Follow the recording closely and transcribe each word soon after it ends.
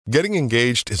Getting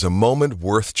engaged is a moment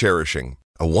worth cherishing.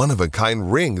 A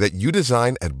one-of-a-kind ring that you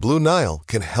design at Blue Nile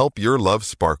can help your love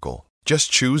sparkle. Just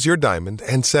choose your diamond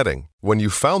and setting. When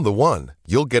you've found the one,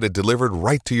 you'll get it delivered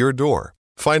right to your door.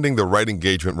 Finding the right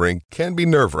engagement ring can be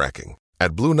nerve-wracking.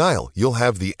 At Blue Nile, you'll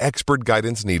have the expert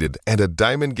guidance needed and a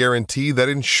diamond guarantee that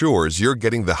ensures you're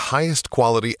getting the highest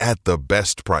quality at the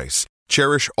best price.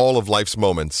 Cherish all of life's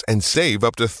moments and save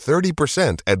up to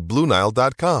 30% at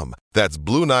BlueNile.com. That's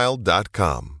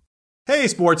BlueNile.com. Hey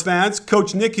sports fans,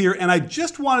 Coach Nick here, and I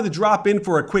just wanted to drop in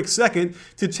for a quick second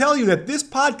to tell you that this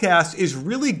podcast is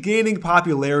really gaining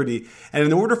popularity, and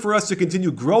in order for us to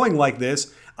continue growing like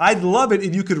this, I'd love it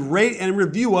if you could rate and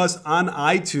review us on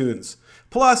iTunes.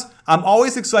 Plus, I'm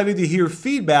always excited to hear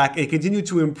feedback and continue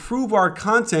to improve our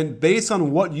content based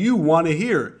on what you want to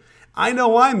hear. I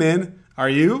know I'm in. Are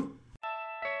you?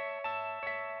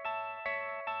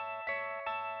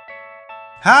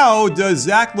 How does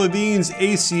Zach LaVine's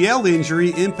ACL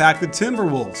injury impact the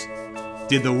Timberwolves?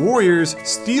 Did the Warriors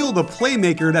steal the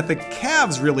playmaker that the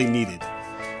Cavs really needed?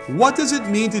 What does it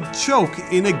mean to choke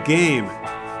in a game?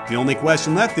 The only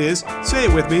question left is, say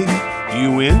it with me,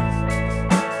 you win?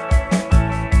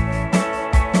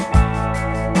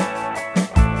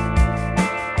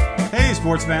 Hey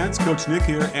sports fans, Coach Nick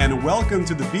here, and welcome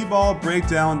to the B-Ball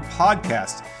Breakdown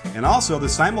podcast, and also the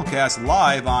simulcast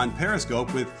live on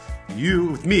Periscope with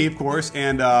me, of course,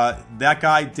 and that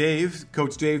guy, Dave,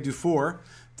 Coach Dave Dufour.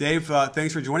 Dave,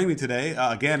 thanks for joining me today.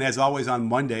 Again, as always, on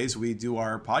Mondays, we do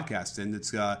our podcast, and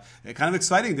it's kind of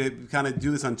exciting to kind of do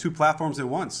this on two platforms at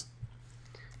once.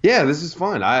 Yeah, this is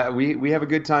fun. We have a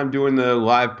good time doing the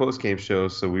live post-game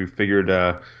shows, so we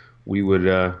figured we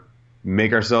would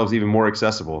make ourselves even more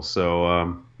accessible.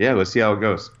 So, yeah, let's see how it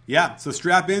goes. Yeah, so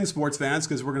strap in, sports fans,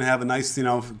 because we're going to have a nice,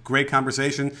 great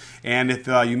conversation. And if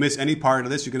you miss any part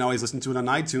of this, you can always listen to it on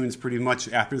iTunes pretty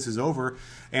much after this is over.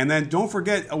 And then don't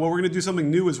forget, we're going to do something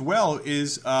new as well,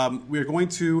 is we're going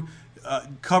to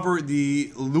cover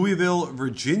the Louisville,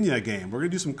 Virginia game. We're going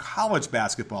to do some college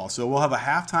basketball. So we'll have a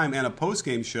halftime and a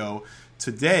post-game show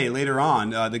today, later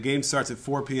on. The game starts at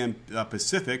 4 p.m.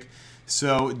 Pacific.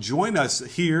 So join us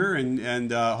here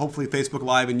and hopefully Facebook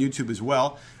Live and YouTube as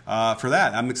well for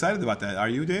that. I'm excited about that. Are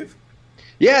you, Dave?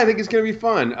 Yeah, I think it's going to be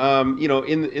fun.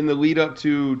 In the lead up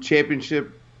to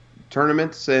championship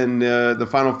tournaments and the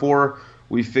Final Four,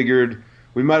 we figured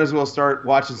we might as well start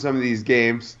watching some of these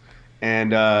games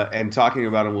and talking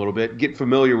about them a little bit, get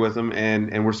familiar with them,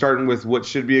 and we're starting with what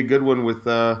should be a good one with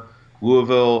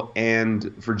Louisville and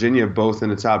Virginia both in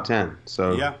the top 10.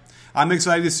 So yeah. I'm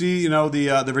excited to see,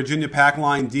 the Virginia Pack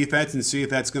line defense and see if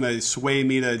that's going to sway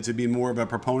me to be more of a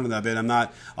proponent of it. I'm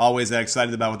not always that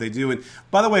excited about what they do. And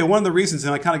by the way, one of the reasons,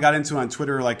 and I kind of got into it on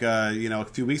Twitter a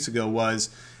few weeks ago, was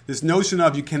this notion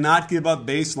of you cannot give up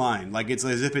baseline. Like it's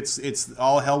as if it's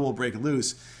all hell will break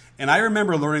loose. And I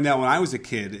remember learning that when I was a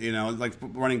kid, like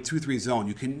running 2-3 zone.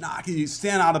 You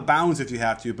stand out of bounds if you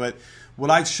have to, but what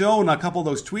I've shown a couple of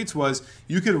those tweets was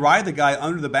you could ride the guy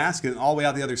under the basket and all the way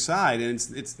out the other side, and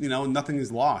it's nothing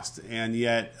is lost. And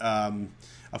yet,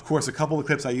 of course, a couple of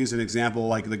clips I used an example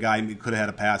like the guy could have had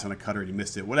a pass on a cutter and he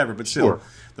missed it, whatever. But still, sure.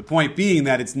 The point being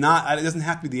that it doesn't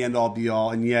have to be the end all be all,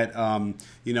 and yet,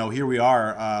 here we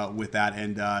are with that,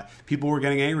 and people were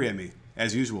getting angry at me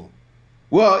as usual.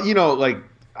 Well,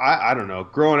 I don't know.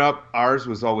 Growing up, ours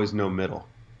was always no middle,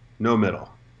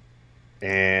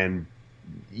 and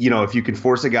if you can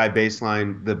force a guy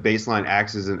baseline, the baseline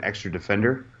acts as an extra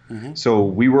defender. Mm-hmm. So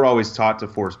we were always taught to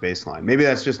force baseline. Maybe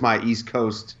that's just my East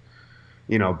Coast,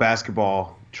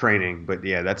 basketball training. But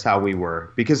yeah, that's how we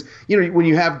were. Because, when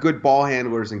you have good ball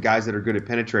handlers and guys that are good at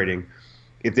penetrating,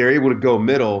 if they're able to go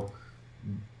middle,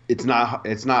 it's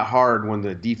not hard when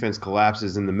the defense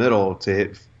collapses in the middle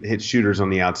to hit shooters on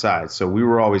the outside. So we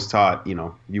were always taught,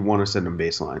 you want to send them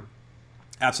baseline.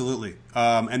 Absolutely,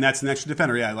 and that's an extra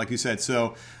defender, yeah, like you said.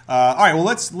 So, all right, well,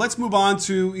 let's move on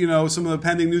to some of the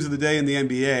pending news of the day in the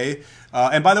NBA.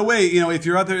 And by the way, if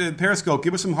you're out there at Periscope,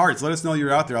 give us some hearts. Let us know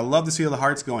you're out there. I love to see the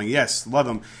hearts going. Yes, love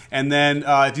them. And then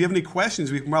if you have any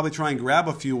questions, we can probably try and grab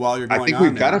a few while you're going on. I think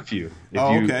we've got a few.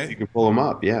 Okay. You can pull them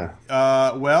up, yeah.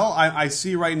 Well, I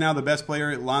see right now the best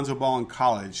player, Lonzo Ball in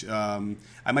college.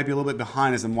 I might be a little bit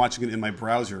behind as I'm watching it in my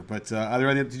browser. But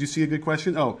did you see a good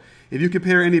question? Oh, if you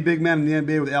compare any big man in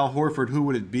the NBA with Al Horford, who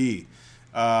would it be?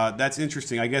 That's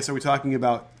interesting. I guess, are we talking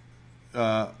about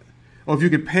if you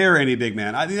could pair any big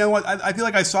man? You know what? I feel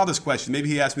like I saw this question. Maybe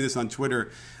he asked me this on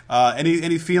Twitter.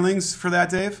 Any feelings for that,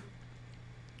 Dave?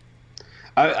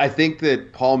 I think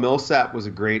that Paul Millsap was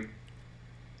a great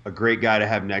guy to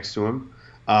have next to him.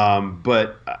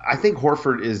 But I think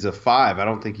Horford is a 5. I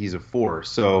don't think he's a 4.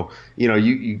 So,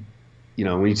 you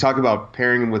when you talk about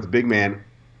pairing him with a big man,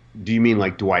 do you mean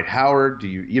like Dwight Howard?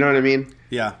 You know what I mean?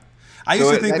 Yeah. I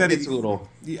used to think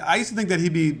I used to think that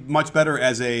he'd be much better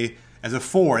as a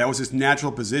four. That was his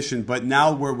natural position. But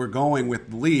now where we're going with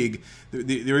the league,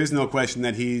 there is no question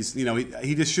that he's,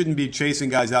 he just shouldn't be chasing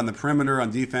guys out in the perimeter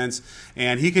on defense.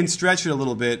 And he can stretch it a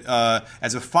little bit.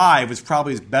 As a 5, it's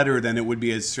probably better than it would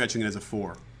be as stretching it as a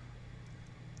 4.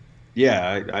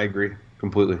 Yeah, I agree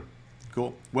completely.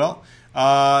 Cool. Well,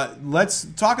 let's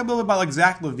talk a little bit about like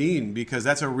Zach LaVine, because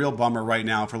that's a real bummer right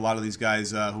now for a lot of these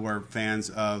guys who are fans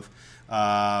of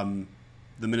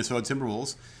the Minnesota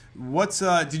Timberwolves.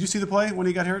 Did you see the play when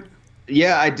he got hurt?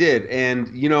 Yeah, I did.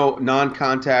 And,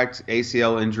 non-contact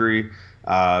ACL injury,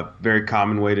 very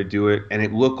common way to do it. And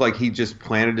it looked like he just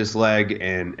planted his leg.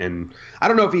 And I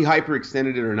don't know if he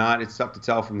hyperextended it or not. It's tough to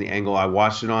tell from the angle I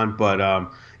watched it on. But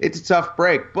it's a tough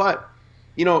break. But,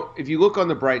 if you look on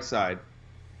the bright side,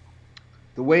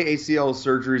 the way ACL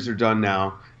surgeries are done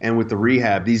now and with the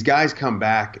rehab, these guys come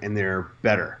back and they're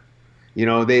better.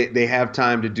 They have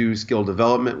time to do skill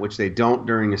development, which they don't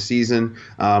during a season.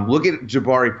 Look at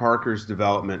Jabari Parker's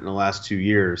development in the last 2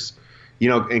 years,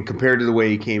 and compared to the way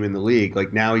he came in the league.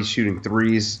 Like now he's shooting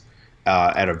threes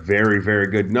at a very, very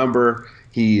good number.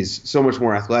 He's so much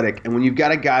more athletic. And when you've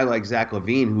got a guy like Zach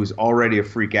LaVine, who's already a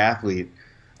freak athlete,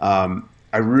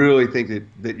 I really think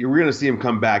that you're going to see him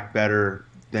come back better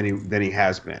than he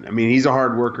has been. I mean, he's a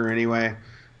hard worker anyway.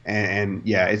 And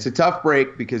yeah, it's a tough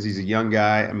break because he's a young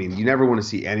guy. I mean, you never want to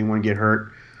see anyone get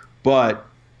hurt. But,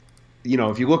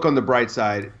 if you look on the bright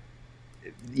side,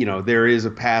 there is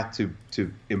a path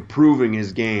to improving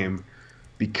his game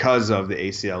because of the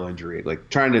ACL injury. Like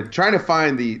trying to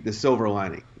find the silver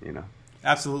lining,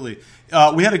 Absolutely.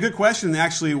 We had a good question,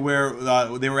 actually, where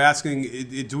they were asking,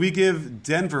 do we give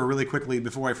Denver, really quickly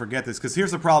before I forget this, because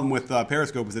here's the problem with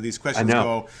Periscope is that these questions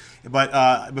go.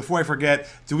 But before I forget,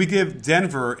 do we give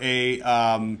Denver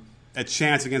a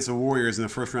chance against the Warriors in the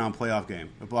first-round playoff game,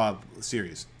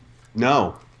 series?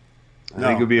 No. I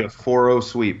think it would be a 4-0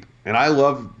 sweep. And I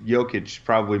love Jokic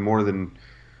probably more than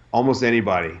almost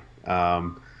anybody.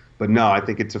 But no, I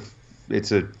think it's a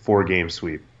 4-game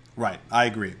sweep. Right, I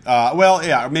agree. Well,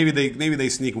 yeah, maybe they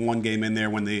sneak one game in there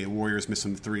when the Warriors miss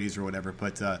some threes or whatever,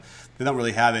 but they don't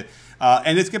really have it.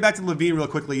 And let's get back to LaVine real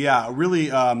quickly. Yeah,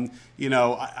 really, I'm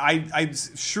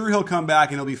sure he'll come back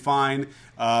and he'll be fine.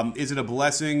 Is it a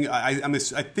blessing? I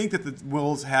think that the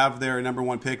Wolves have their number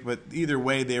 1 pick, but either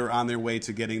way, they were on their way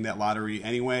to getting that lottery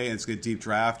anyway, and it's a deep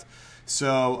draft.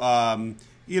 So,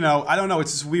 I don't know.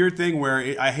 It's this weird thing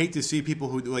where I hate to see people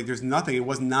who, like, there's nothing. It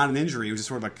was not an injury. It was just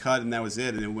sort of a cut, and that was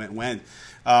it, and it went.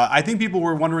 I think people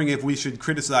were wondering if we should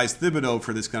criticize Thibodeau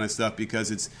for this kind of stuff because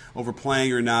it's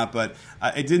overplaying or not, but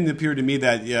it didn't appear to me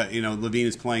that, LaVine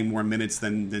is playing more minutes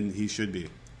than he should be.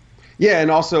 Yeah,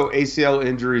 and also ACL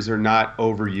injuries are not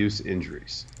overuse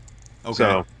injuries. Okay.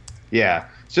 So, yeah,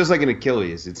 it's just like an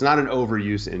Achilles. It's not an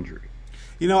overuse injury.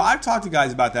 I've talked to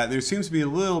guys about that. There seems to be a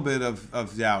little bit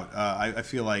of doubt. I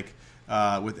feel like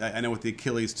with the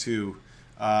Achilles too,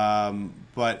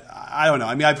 but I don't know.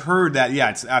 I mean, I've heard that.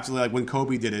 Yeah, it's absolutely like when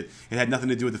Kobe did it. It had nothing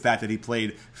to do with the fact that he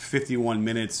played 51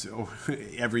 minutes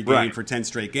every game for 10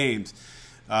 straight games.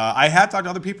 I have talked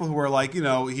to other people who were like,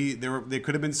 there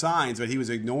could have been signs that he was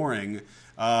ignoring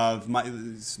of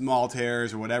small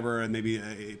tears or whatever, and maybe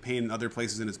pain in other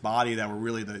places in his body that were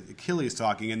really the Achilles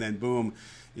talking, and then boom.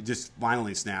 It just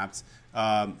finally snapped,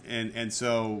 and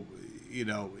so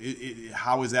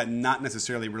how is that not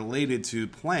necessarily related to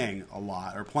playing a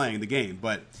lot or playing the game?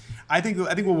 But I think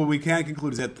what we can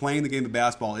conclude is that playing the game of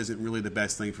basketball isn't really the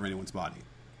best thing for anyone's body.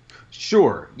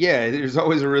 Sure, yeah, there's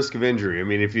always a risk of injury. I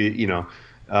mean, if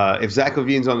if Zach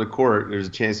LaVine's on the court, there's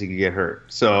a chance he could get hurt.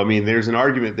 So I mean, there's an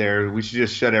argument there. We should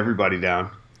just shut everybody down.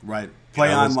 Right.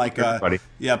 Play on play on a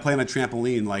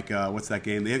trampoline. Like what's that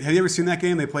game? Have you ever seen that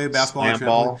game? They play basketball on a trampoline.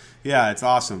 Ball. Yeah, it's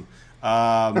awesome.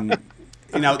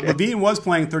 LaVine was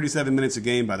playing 37 minutes a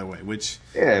game, by the way, which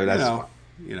that's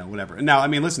whatever. Now, I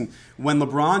mean, listen, when if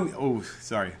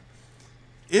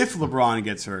LeBron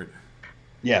gets hurt,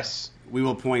 yes, we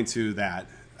will point to that.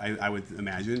 I would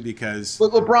imagine because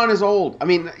but LeBron is old. I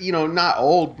mean, not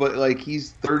old, but like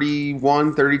he's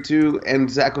 31, 32,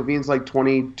 and Zach LaVine's like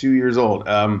 22 years old.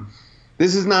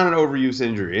 This is not an overuse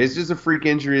injury. It's just a freak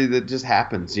injury that just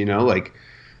happens, and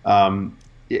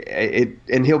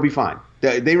he'll be fine.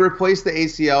 They replaced the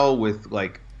ACL with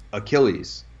like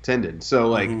Achilles tendon. So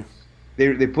like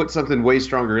they put something way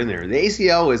stronger in there. The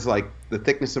ACL is like the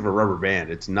thickness of a rubber band.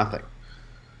 It's nothing.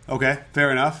 Okay,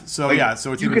 fair enough. So like,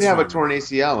 so it's you could have a torn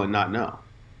ACL and not know.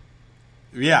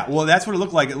 Yeah, well, that's what it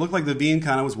looked like. It looked like Levine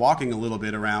kind of was walking a little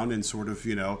bit around and sort of,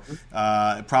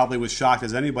 probably was shocked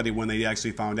as anybody when they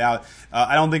actually found out.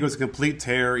 I don't think it was a complete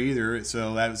tear either,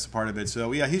 so that was part of it.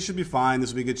 So, yeah, he should be fine.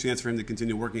 This will be a good chance for him to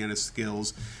continue working on his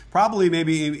skills. Probably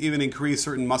maybe even increase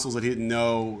certain muscles that he didn't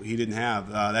know he didn't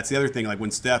have. That's the other thing. Like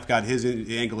when Steph got his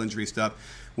ankle injury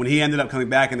stuff, when he ended up coming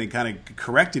back and they kind of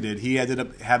corrected it, he ended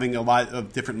up having a lot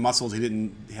of different muscles he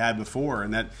didn't have before,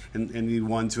 and he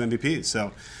won 2 MVPs.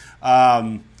 So,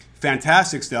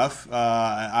 fantastic stuff.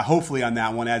 Hopefully on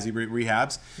that one as he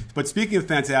rehabs. But speaking of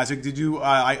fantastic, did you?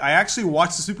 I actually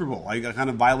watched the Super Bowl. I kind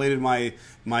of violated my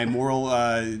moral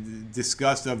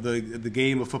disgust of the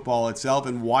game of football itself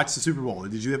and watched the Super Bowl.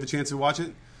 Did you have a chance to watch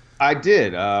it? I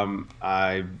did.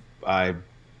 I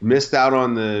missed out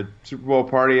on the Super Bowl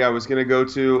party I was going to go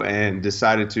to and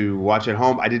decided to watch at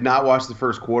home. I did not watch the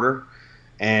first quarter,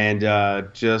 and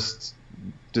just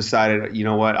decided, you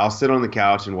know what, I'll sit on the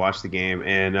couch and watch the game.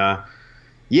 And at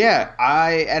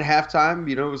halftime,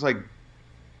 it was like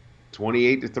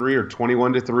 28-3 or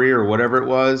 21-3 or whatever it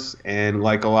was. And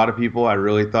like a lot of people, I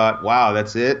really thought, wow,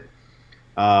 that's it.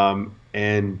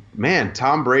 And man,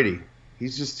 Tom Brady,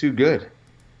 he's just too good.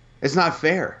 It's not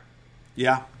fair.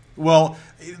 Yeah. Well,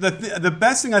 the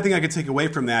best thing I think I could take away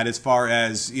from that, as far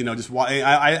as just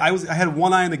I had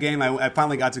one eye on the game. I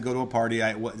finally got to go to a party.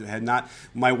 I had not.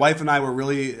 My wife and I were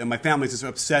really, and my family was just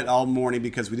upset all morning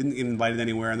because we didn't get invited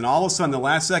anywhere. And then all of a sudden, the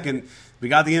last second, we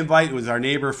got the invite. It was our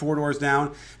neighbor 4 doors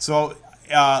down. So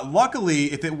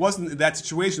luckily, if it wasn't that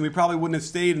situation, we probably wouldn't have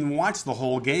stayed and watched the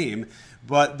whole game.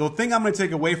 But the thing I'm going to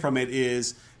take away from it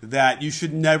is that you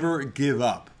should never give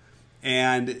up.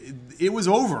 And it was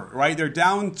over, right? They're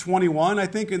down 21, I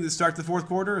think, in the start of the fourth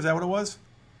quarter. Is that what it was?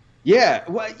 Yeah.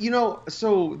 Well,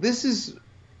 so these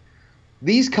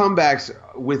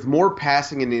comebacks with more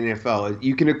passing in the NFL,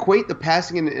 you can equate the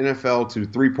passing in the NFL to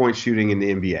three-point shooting in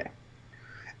the NBA.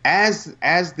 As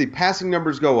the passing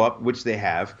numbers go up, which they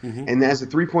have, and as the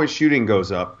three-point shooting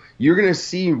goes up, you're going to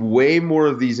see way more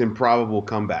of these improbable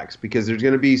comebacks because there's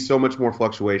going to be so much more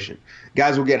fluctuation.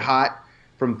 Guys will get hot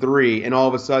from 3, and all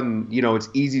of a sudden, it's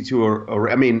easy to.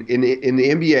 In the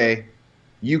NBA,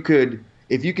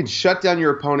 if you can shut down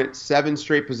your opponent 7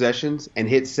 straight possessions and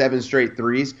hit 7 straight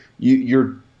threes,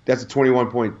 that's a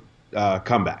 21-point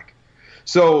comeback.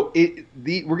 So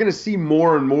we're going to see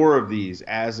more and more of these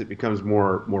as it becomes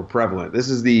more prevalent. This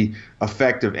is the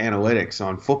effect of analytics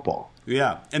on football.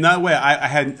 Yeah, and that way I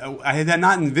had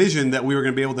not envisioned that we were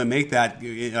going to be able to make that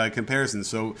comparison.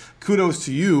 So kudos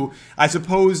to you. I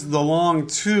suppose the long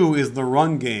 2 is the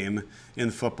run game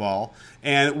in football.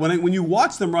 And when you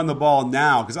watch them run the ball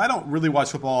now, because I don't really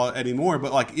watch football anymore,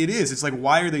 but like it's like,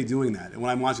 why are they doing that? And when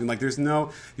I'm watching, like you're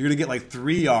going to get like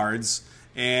 3 yards.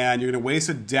 And you're going to waste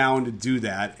a down to do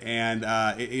that. And,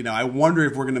 I wonder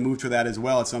if we're going to move to that as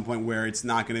well at some point where it's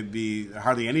not going to be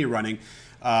hardly any running.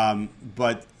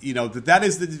 But that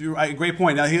is a great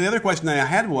point. Now, the other question that I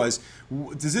had was,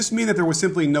 does this mean that there was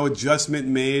simply no adjustment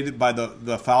made by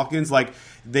the Falcons? Like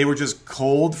they were just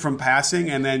cold from passing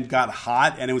and then got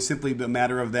hot and it was simply a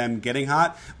matter of them getting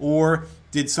hot? Or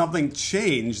did something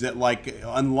change that like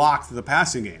unlocked the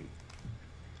passing game?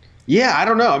 Yeah, I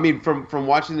don't know. I mean, from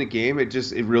watching the game, it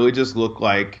really just looked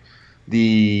like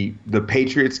the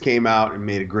Patriots came out and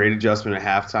made a great adjustment at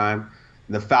halftime.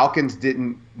 The Falcons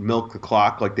didn't milk the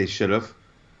clock like they should have.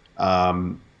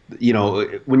 When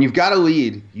you've got a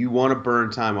lead, you want to burn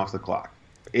time off the clock,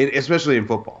 especially in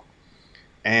football.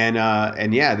 And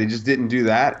they just didn't do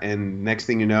that. And next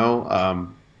thing you know,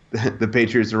 the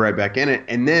Patriots are right back in it.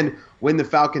 And then when the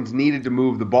Falcons needed to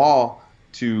move the ball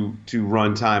to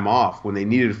run time off, when they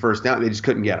needed a first down, they just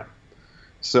couldn't get them.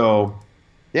 So,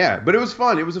 yeah, but it was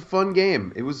fun. It was a fun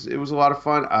game. It was a lot of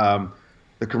fun.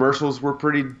 The commercials were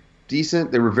pretty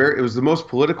decent. It was the most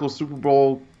political Super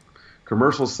Bowl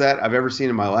commercial set I've ever seen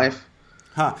in my life.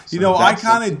 Huh. I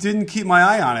kind of didn't keep my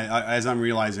eye on it, as I'm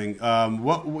realizing.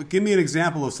 Give me an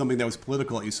example of something that was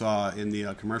political that you saw in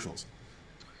the commercials.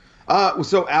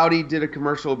 So Audi did a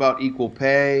commercial about equal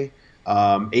pay.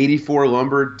 84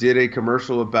 Lumber did a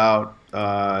commercial about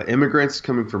immigrants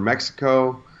coming from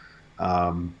Mexico.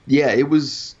 It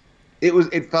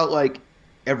felt like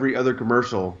every other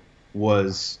commercial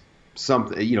was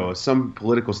something, some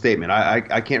political statement.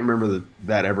 I can't remember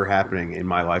that ever happening in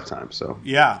my lifetime. So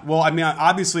yeah, well, I mean,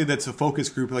 obviously that's a focus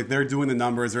group. Like they're doing the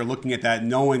numbers, they're looking at that,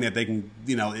 knowing that they can,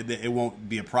 it won't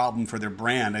be a problem for their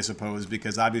brand, I suppose,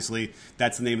 because obviously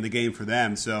that's the name of the game for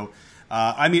them. So.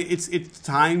 It's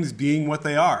times being what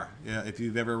they are. If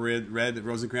you've ever read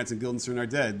Rosencrantz and Guildenstern Are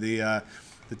Dead,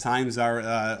 the times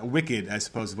are wicked, I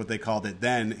suppose is what they called it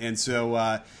then. And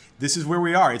so this is where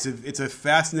we are. It's a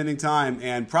fascinating time,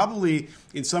 and probably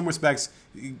in some respects,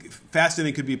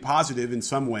 fascinating could be positive in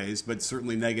some ways, but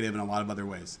certainly negative in a lot of other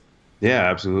ways. Yeah,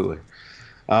 absolutely.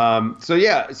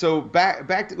 So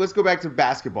back to, let's go back to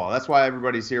basketball. That's why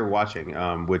everybody's here watching.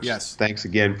 Which yes. Thanks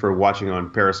again for watching on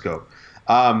Periscope.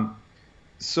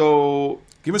 So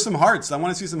give us some hearts. I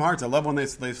want to see some hearts. I love when they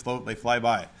fly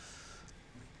by.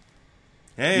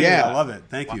 Hey, yeah. I love it.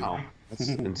 Thank you. That's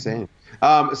insane.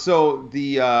 So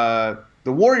the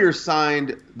Warriors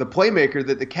signed the playmaker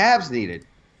that the Cavs needed.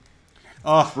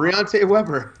 Briante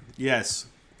Weber. Yes.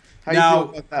 How do you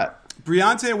feel about that?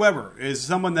 Briante Weber is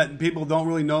someone that people don't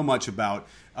really know much about.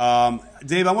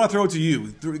 Dave, I want to throw it to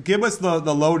you. Give us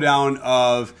the lowdown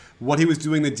of what he was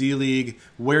doing in the D-League,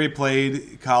 where he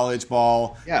played college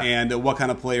ball, and what kind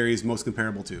of player he's most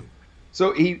comparable to.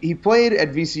 So he played at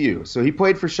VCU. So he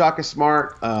played for Shaka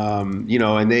Smart,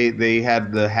 and they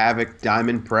had the Havoc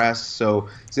Diamond Press. So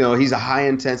he's a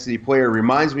high-intensity player.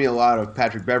 Reminds me a lot of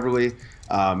Patrick Beverley,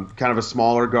 kind of a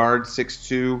smaller guard,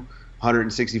 6'2",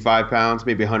 165 pounds,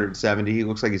 maybe 170. He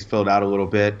looks like he's filled out a little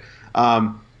bit.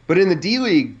 But in the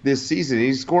D-League this season,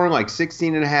 he's scoring like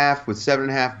 16.5 with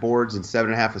 7.5 boards and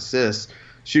 7.5 assists,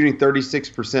 shooting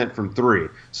 36% from three.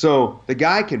 So the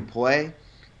guy can play.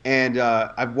 And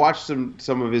I've watched some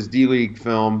of his D-League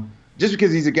film just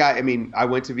because he's a guy. I mean, I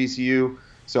went to VCU,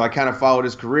 so I kind of followed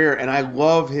his career, and I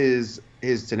love his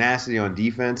tenacity on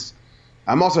defense.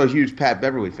 I'm also a huge Pat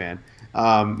Beverley fan.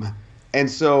 And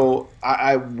so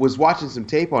I was watching some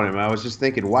tape on him, and I was just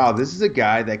thinking, wow, this is a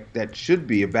guy that should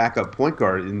be a backup point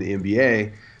guard in the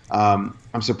NBA.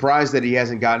 I'm surprised that he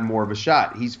hasn't gotten more of a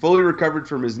shot. He's fully recovered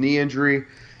from his knee injury,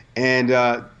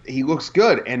 and he looks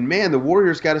good. And, man, the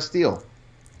Warriors got a steal.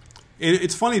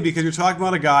 It's funny because you're talking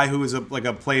about a guy who is like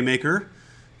a playmaker.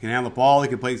 He can handle the ball. He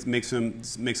can make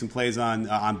some plays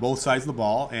on both sides of the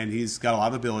ball, and he's got a lot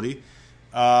of ability.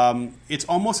 It's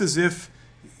almost as if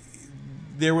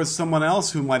there was someone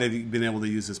else who might have been able to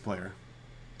use this player.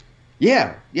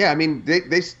 Yeah. I mean,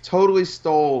 they totally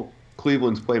stole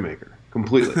Cleveland's playmaker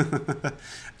completely.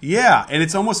 Yeah, and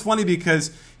it's almost funny because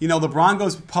LeBron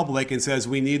goes public and says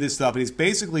we need this stuff, and he's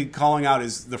basically calling out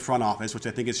the front office, which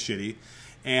I think is shitty.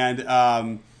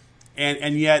 And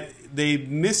yet they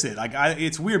miss it.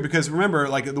 It's weird because remember,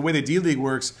 like the way the D League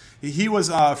works, he was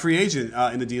a free agent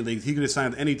in the D League. He could have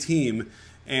signed with any team,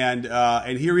 and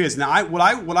here he is now.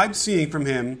 What I'm seeing from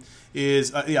him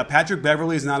is Patrick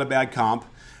Beverley is not a bad comp,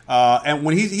 and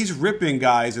when he's ripping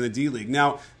guys in the D League.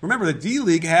 Now remember, the D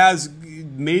League has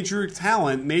major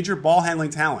talent, major ball handling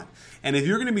talent, and if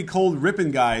you're going to be cold ripping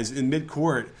guys in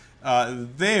midcourt. I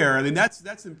mean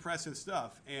that's impressive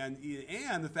stuff, and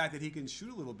the fact that he can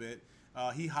shoot a little bit,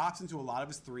 he hops into a lot of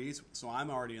his threes, so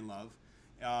I'm already in love.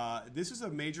 This is a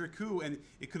major coup, and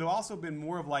it could have also been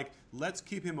more of like let's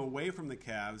keep him away from the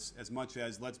Cavs as much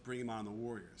as let's bring him on the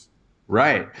Warriors.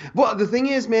 Right. Well, the thing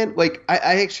is, man, like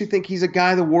I actually think he's a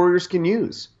guy the Warriors can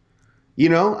use.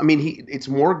 I mean, it's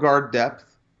more guard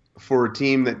depth for a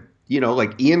team that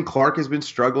like Ian Clark has been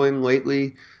struggling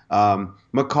lately.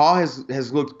 McCaw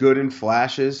has looked good in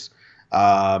flashes.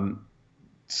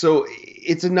 So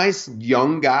it's a nice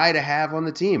young guy to have on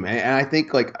the team. And I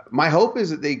think like my hope is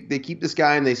that they keep this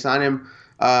guy and they sign him,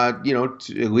 at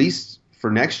least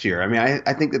for next year. I mean,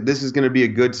 I think that this is going to be a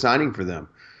good signing for them.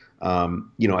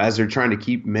 As they're trying to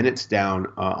keep minutes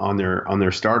down on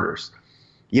their starters.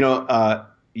 You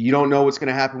don't know what's going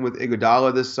to happen with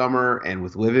Iguodala this summer and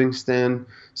with Livingston.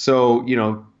 So,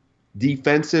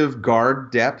 defensive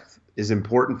guard depth is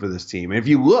important for this team. And if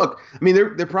you look, I mean,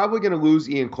 they're probably going to lose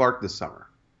Ian Clark this summer.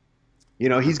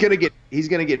 He's going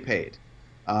to get paid,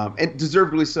 and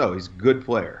deservedly so. He's a good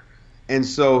player, and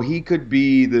so he could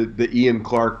be the Ian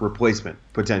Clark replacement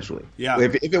potentially. Yeah,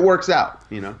 if it works out,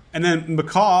 And then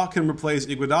McCaw can replace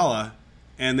Iguodala.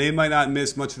 And they might not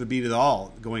miss much of the beat at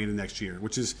all going into next year,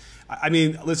 which is, I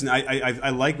mean, listen, I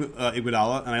like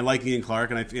Iguodala and I like Ian Clark,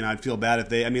 and I'd feel bad if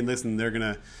they're going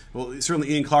to, well,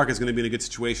 certainly Ian Clark is going to be in a good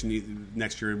situation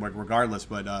next year regardless,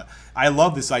 but I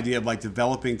love this idea of like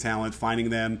developing talent,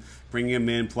 finding them, bringing them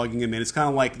in, plugging them in. It's kind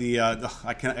of like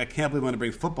I can't believe I'm going to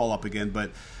bring football up again, but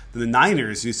the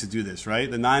Niners used to do this,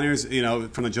 right? The Niners,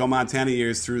 from the Joe Montana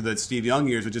years through the Steve Young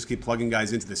years, would just keep plugging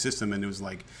guys into the system, and it was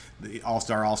like the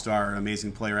all-star,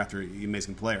 amazing player after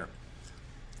amazing player.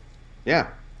 Yeah.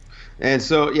 And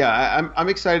so, I'm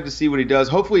excited to see what he does.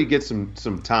 Hopefully he gets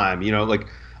some time.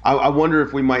 I wonder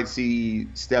if we might see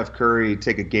Steph Curry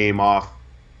take a game off.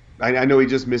 I know he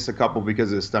just missed a couple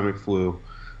because of the stomach flu.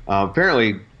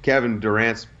 Apparently Kevin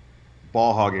Durant's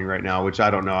ball hogging right now, which I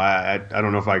don't know. I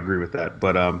don't know if I agree with that,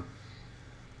 but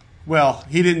Well,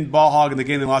 he didn't ball hog in the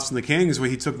game they lost to the Kings, where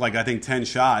he took like I think 10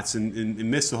 shots and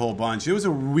missed a whole bunch. It was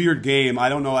a weird game. I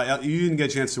don't know. You didn't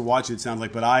get a chance to watch it. It sounds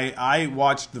like, but I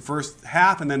watched the first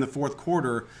half and then the fourth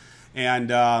quarter,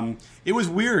 and it was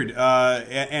weird.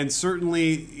 And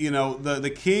certainly,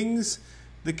 the Kings.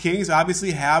 The Kings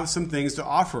obviously have some things to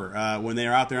offer when they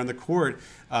are out there on the court,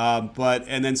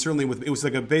 and then certainly it was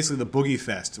like basically the boogie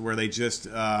fest where they just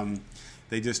went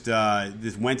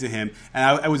to him,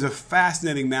 and it was a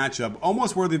fascinating matchup,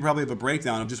 almost worthy probably of a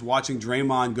breakdown of just watching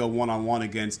Draymond go one-on-one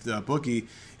against Boogie,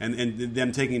 and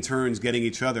them taking turns getting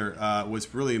each other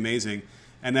was really amazing.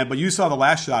 But you saw the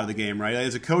last shot of the game, right?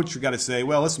 As a coach, you got to say,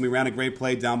 well, listen, we ran a great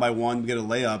play down by one, we get a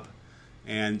layup,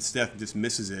 and Steph just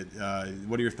misses it.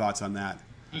 What are your thoughts on that?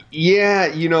 Yeah,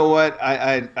 you know what?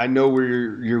 I know where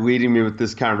you're leading me with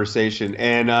this conversation,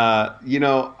 and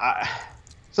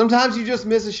sometimes you just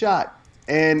miss a shot.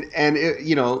 And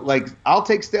I'll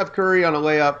take Steph Curry on a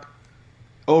layup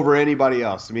over anybody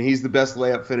else. I mean, he's the best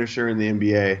layup finisher in the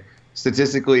NBA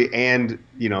statistically and,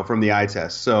 from the eye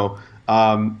test. So,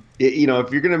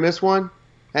 if you're going to miss one,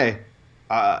 hey,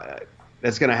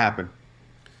 that's going to happen.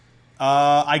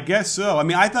 I guess so. I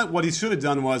mean, I thought what he should have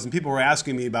done was, and people were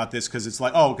asking me about this because it's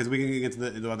like, because we can get to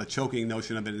the choking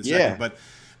notion of it in a second. But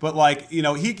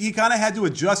he kind of had to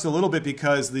adjust a little bit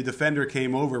because the defender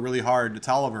came over really hard to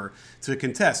Tolliver to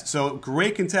contest. So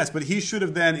great contest, but he should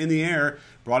have then in the air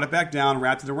brought it back down,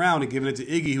 wrapped it around, and given it to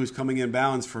Iggy, who was coming in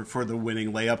bounds for the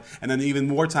winning layup. And then even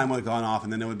more time would have gone off,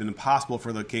 and then it would have been impossible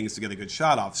for the Kings to get a good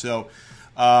shot off. So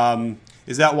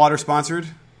is that water sponsored?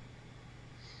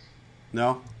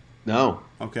 No? No.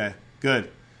 Okay,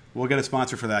 good. We'll get a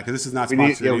sponsor for that because this is not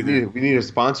sponsored either. We need a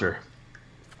sponsor.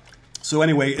 So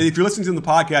anyway, if you're listening to the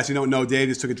podcast, you don't know Dave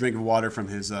just took a drink of water from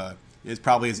his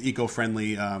probably his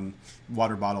eco-friendly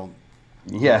water bottle.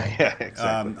 Yeah,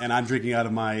 exactly. And I'm drinking out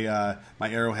of my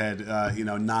my Arrowhead,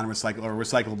 non-recyclable or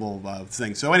recyclable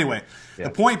thing. So anyway, The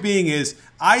point being is,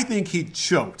 I think he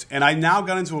choked, and I now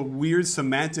got into a weird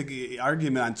semantic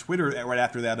argument on Twitter right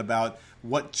after that about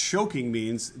what choking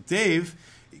means. Dave,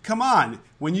 come on.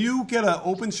 When you get an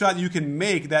open shot you can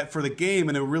make that for the game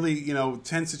in a really,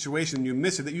 tense situation and you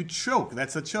miss it, that you choke.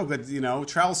 That's a choke. That,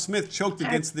 Charles Smith choked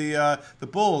against the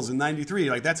Bulls in '93.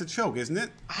 Like, that's a choke, isn't it?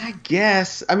 I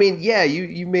guess. I mean, yeah,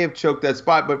 you may have choked that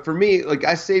spot, but for me, like,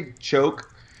 I saved choke.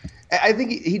 I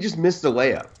think he just missed a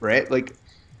layup, right? Like,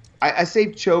 I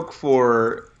saved choke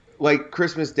for like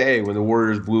Christmas Day when the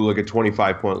Warriors blew like a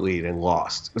 25-point lead and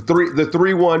lost. The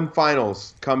 3-1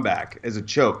 finals comeback as a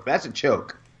choke. That's a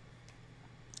choke.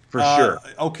 For sure.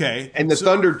 Okay. And the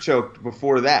Thunder choked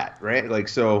before that, right? Like,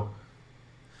 so.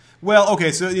 Well,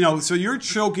 okay. So, so your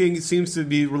choking seems to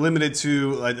be limited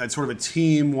to a sort of a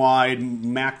team-wide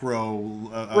macro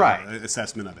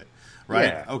assessment of it, right?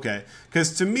 Yeah. Okay.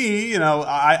 Because to me,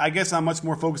 I guess I'm much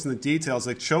more focused on the details.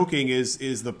 Like, choking is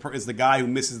the guy who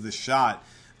misses the shot.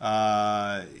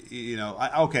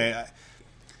 Okay.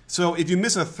 So if you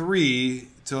miss a three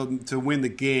to win the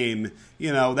game,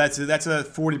 that's a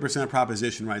 40%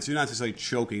 proposition, right? So you're not necessarily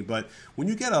choking, but when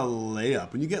you get a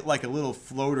layup, when you get like a little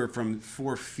floater from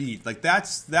 4 feet, like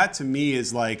that to me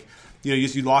is like,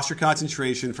 you lost your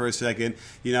concentration for a second.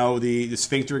 The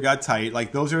sphincter got tight.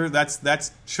 Like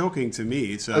that's choking to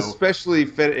me. So especially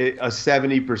a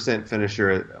 70%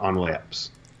 finisher on layups,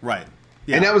 right?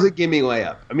 Yeah. And that was a gimme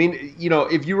layup. I mean,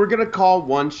 if you were gonna call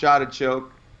one shot a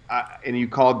choke, and you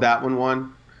called that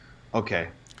one, okay.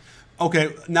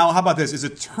 Okay, now how about this? Is a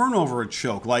turnover a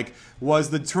choke? Like, was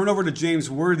the turnover to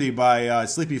James Worthy by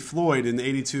Sleepy Floyd in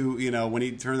 '82? When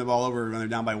he turned the ball over when they're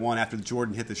down by one after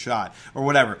Jordan hit the shot or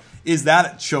whatever. Is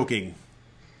that choking?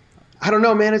 I don't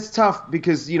know, man. It's tough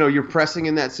because you're pressing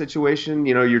in that situation.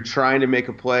 You're trying to make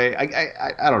a play.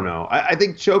 I don't know. I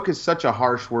think choke is such a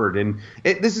harsh word, and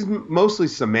this is mostly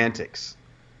semantics.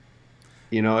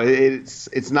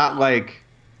 It's not like.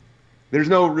 There's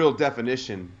no real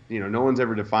definition. No one's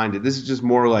ever defined it. This is just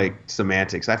more like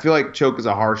semantics. I feel like choke is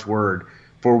a harsh word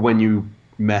for when you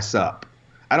mess up.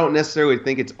 I don't necessarily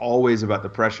think it's always about the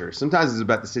pressure. Sometimes it's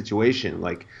about the situation.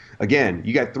 Like, again,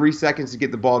 you got 3 seconds to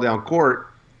get the ball down court.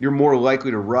 You're more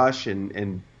likely to rush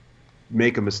and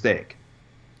make a mistake.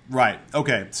 Right.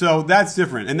 Okay. So that's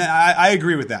different, and I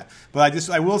agree with that. But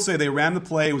I will say they ran the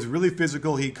play. It was really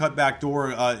physical. He cut back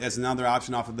door as another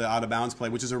option off of the out of bounds play,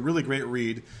 which is a really great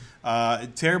read.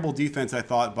 Terrible defense, I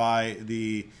thought, by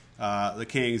the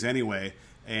Kings anyway.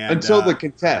 And, until the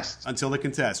contest. Until the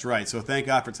contest, right. So thank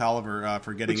God for Tolliver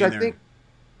for getting in there.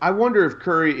 I wonder if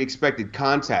Curry expected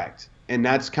contact, and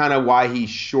that's kind of why he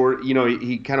short.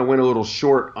 He kind of went a little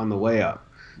short on the layup.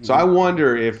 So I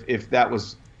wonder if that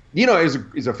was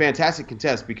is a fantastic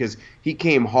contest because he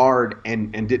came hard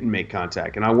and didn't make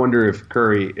contact. And I wonder if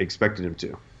Curry expected him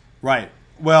to. Right.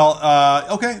 Well,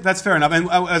 okay, that's fair enough. And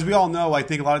as we all know, I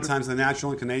think a lot of times the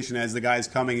natural inclination as the guy is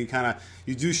coming,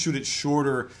 you do shoot it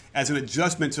shorter as an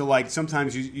adjustment to, like,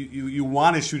 sometimes you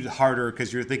want to shoot it harder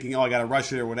because you're thinking, oh, I got to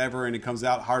rush it or whatever, and it comes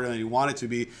out harder than you want it to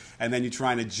be, and then you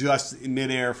try and adjust in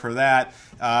midair for that.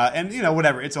 And,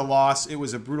 whatever. It's a loss. It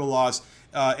was a brutal loss.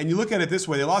 And you look at it this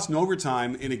way. They lost in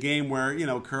overtime in a game where,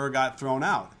 Kerr got thrown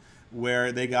out,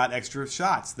 where they got extra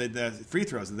shots, the free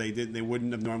throws that they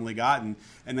wouldn't have normally gotten,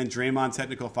 and then Draymond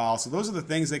technical foul. So those are the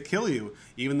things that kill you,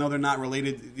 even though they're not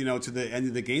related, to the end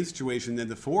of the game situation in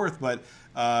the fourth. But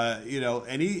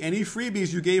any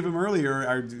freebies you gave him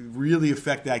earlier really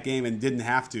affect that game and didn't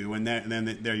have to, and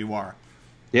then there you are.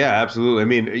 Yeah, absolutely. I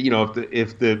mean,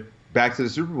 if the back to the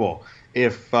Super Bowl,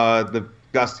 if the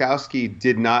Gostkowski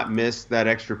did not miss that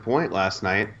extra point last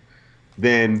night,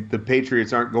 then the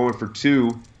Patriots aren't going for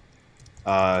two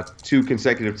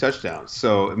consecutive touchdowns.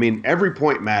 So, I mean, every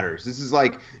point matters. This is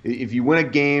like if you win a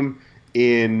game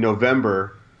in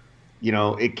November,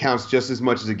 it counts just as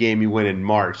much as a game you win in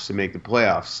March to make the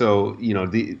playoffs. So,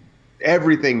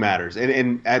 everything matters.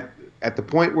 And at the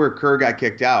point where Kerr got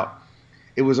kicked out,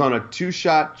 it was on a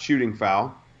 2-shot shooting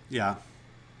foul. Yeah.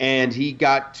 And he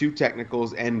got 2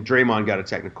 technicals, and Draymond got a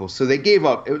technical. So they gave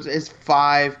up. It's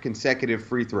 5 consecutive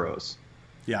free throws.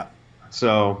 Yeah.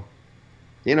 So,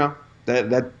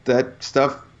 that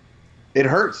stuff, it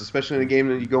hurts, especially in a game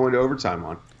that you go into overtime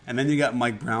on. And then you got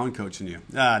Mike Brown coaching you.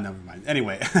 Never mind.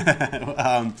 Anyway.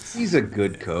 He's a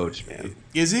good coach, man.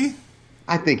 Is he?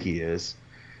 I think he is.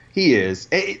 He is.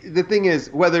 The thing is,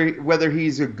 whether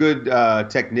he's a good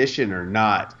technician or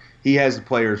not, he has the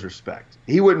players' respect.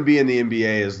 He wouldn't be in the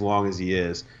NBA as long as he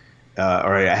is,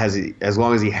 as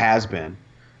long as he has been,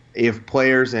 if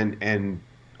players and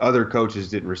other coaches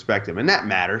didn't respect him. And that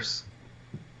matters.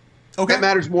 Okay. That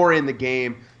matters more in the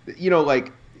game.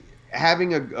 Like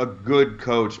having a good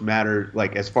coach matters,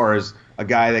 like as far as a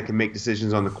guy that can make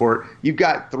decisions on the court. You've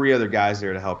got 3 other guys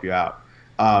there to help you out.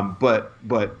 But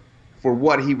for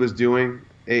what he was doing,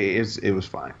 it was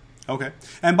fine. Okay.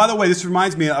 And by the way, this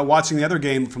reminds me of watching the other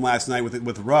game from last night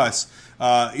with Russ.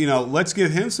 Let's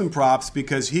give him some props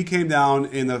because he came down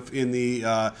in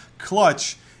the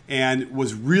clutch and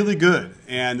was really good,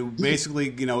 and basically,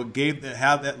 enabled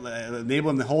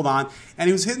him to hold on. And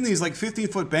he was hitting these like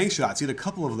 15-foot bank shots. He had a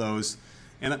couple of those,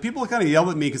 and people kind of yelled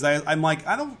at me because I'm like,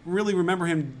 I don't really remember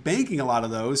him banking a lot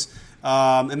of those,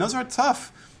 and those are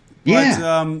tough. But,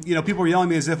 yeah. People were yelling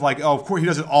at me as if like, oh, of course he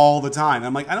does it all the time. And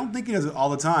I'm like, I don't think he does it all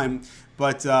the time.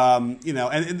 But, and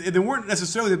they weren't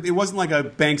necessarily, it wasn't like a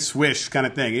bank swish kind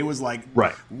of thing. It was like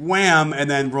wham and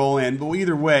then roll in. But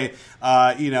either way,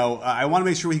 I want to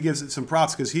make sure he gives it some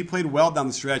props because he played well down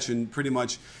the stretch and pretty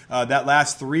much that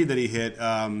last 3 that he hit,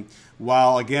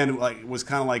 while again, was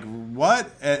kind of like, what?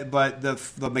 But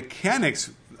the mechanics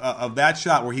of that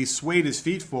shot where he swayed his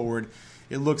feet forward,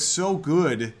 it looks so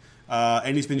good.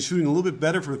 And he's been shooting a little bit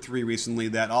better from 3 recently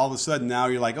that all of a sudden now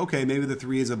you're like, okay, maybe the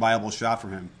 3 is a viable shot for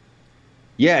him.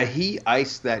 Yeah, he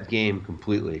iced that game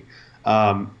completely.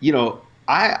 First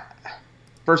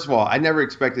of all, I never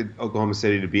expected Oklahoma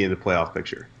City to be in the playoff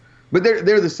picture. But they're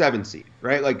the 7th seed,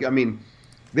 right? Like, I mean,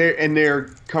 they're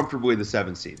comfortably the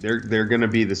 7th seed. They're going to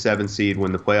be the 7th seed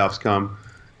when the playoffs come.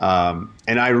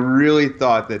 And I really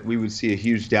thought that we would see a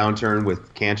huge downturn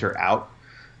with Cantor out.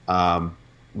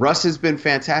 Russ has been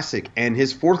fantastic, and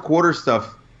his fourth quarter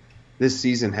stuff this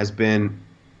season has been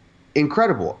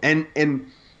incredible. And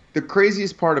the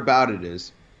craziest part about it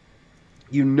is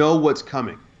what's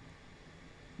coming.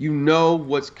 You know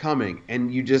what's coming,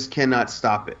 and you just cannot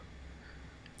stop it.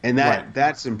 And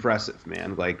that's impressive,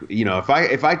 man. Like,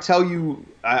 if I tell you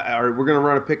we're going to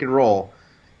run a pick and roll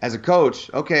as a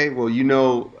coach, okay, well,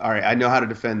 all right, I know how to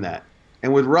defend that.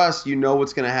 And with Russ,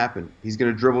 what's going to happen. He's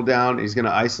going to dribble down, he's going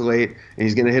to isolate, and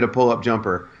he's going to hit a pull-up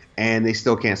jumper, and they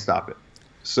still can't stop it.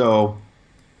 So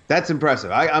that's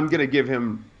impressive. I'm going to give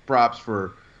him props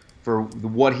for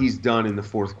what he's done in the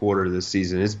fourth quarter of this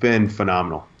season. It's been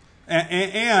phenomenal.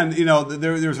 And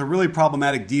there's a really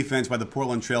problematic defense by the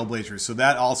Portland Trailblazers, so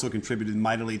that also contributed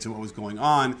mightily to what was going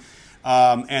on.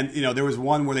 There was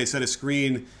one where they set a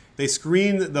screen. They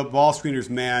screened the ball screener's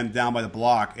man down by the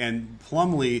block, and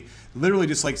Plumlee literally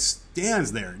just like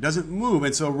stands there, doesn't move.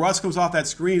 And so Russ comes off that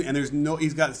screen, and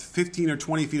he's got 15 or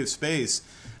 20 feet of space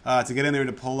to get in there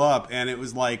and to pull up. And it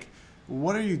was like,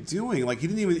 what are you doing? Like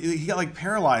he got like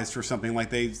paralyzed or something. Like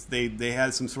they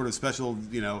had some sort of special,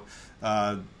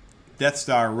 Death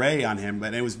Star ray on him,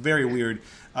 but it was very weird.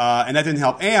 And that didn't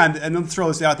help. And let's throw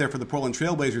this out there for the Portland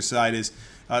Trailblazers side is,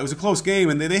 It was a close game,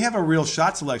 and they have a real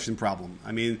shot selection problem.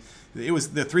 I mean, it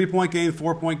was the 3-point game,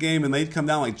 4-point game, and they'd come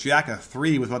down like jack of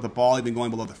three without the ball even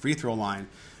going below the free throw line.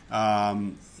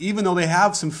 Even though they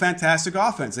have some fantastic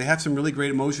offense, they have some really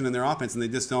great emotion in their offense, and they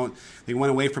just don't. They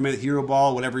went away from it, hero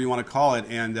ball, whatever you want to call it,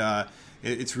 and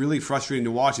it's really frustrating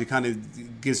to watch. It kind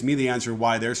of gives me the answer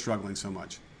why they're struggling so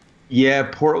much. Yeah,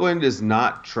 Portland is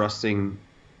not trusting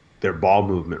their ball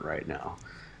movement right now.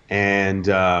 And,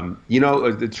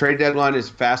 the trade deadline is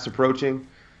fast approaching,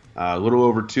 a little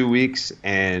over 2 weeks.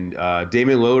 And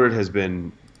Damian Lillard has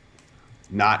been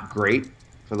not great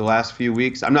for the last few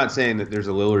weeks. I'm not saying that there's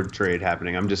a Lillard trade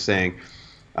happening. I'm just saying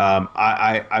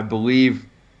I believe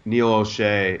Neil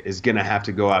O'Shea is going to have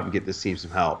to go out and get this team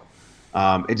some help.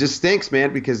 It just stinks,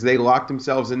 man, because they locked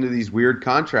themselves into these weird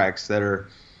contracts that are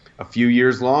a few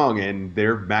years long, and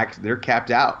they're capped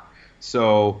out.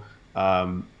 So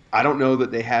I don't know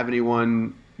that they have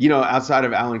anyone, outside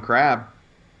of Alan Crabb.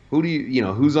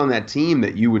 Who's on that team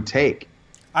that you would take?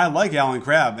 I like Alan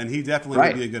Crabb, and he definitely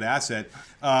would be a good asset.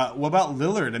 What about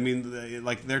Lillard? I mean,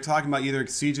 like they're talking about either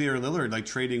CJ or Lillard, like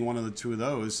trading one of the two of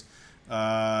those.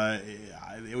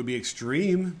 It would be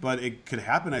extreme, but it could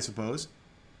happen, I suppose.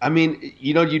 I mean,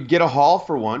 you'd get a haul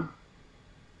for one.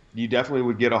 You definitely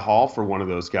would get a haul for one of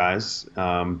those guys.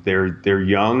 They're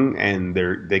young and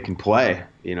they can play.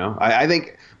 I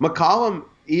think McCollum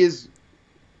is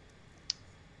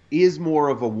more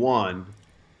of a 1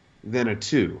 than a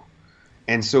 2,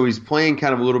 and so he's playing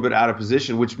kind of a little bit out of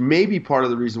position, which may be part of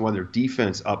the reason why their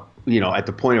defense up at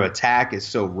the point of attack is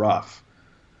so rough,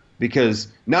 because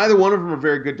neither one of them are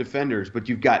very good defenders, but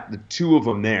you've got the two of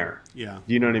them there. Yeah,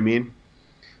 do you know what I mean?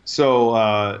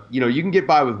 So, you can get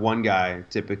by with one guy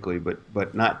typically,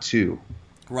 but not two.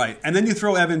 Right. And then you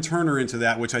throw Evan Turner into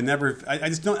that, which I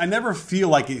never feel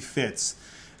like it fits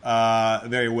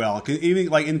very well. Even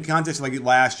like in context like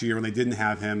last year when they didn't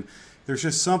have him, there's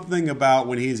just something about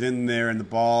when he's in there and the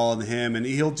ball and him, and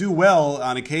he'll do well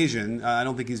on occasion. I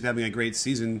don't think he's having a great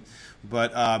season,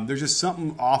 but there's just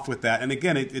something off with that. And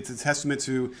again, it's a testament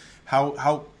to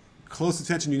how close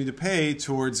attention you need to pay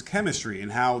towards chemistry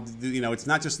and how it's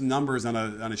not just the numbers on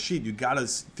a sheet. You got to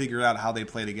figure out how they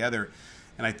play together,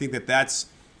 and I think that's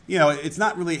it's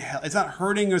not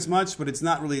hurting as much, but it's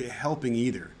not really helping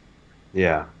either.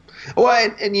 Yeah, well,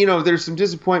 and there's some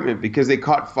disappointment because they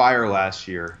caught fire last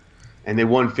year and they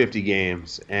won 50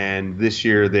 games, and this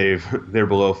year they're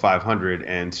below 500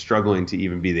 and struggling to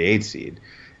even be the 8th seed,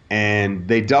 and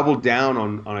they doubled down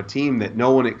on a team that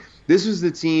no one. This was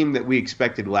the team that we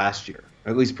expected last year,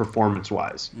 at least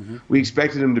performance-wise. Mm-hmm. We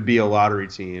expected them to be a lottery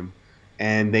team,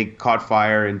 and they caught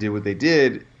fire and did what they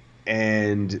did,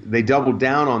 and they doubled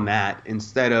down on that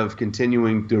instead of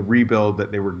continuing the rebuild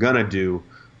that they were going to do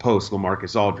post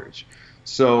LaMarcus Aldridge.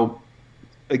 So,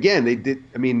 again, they did.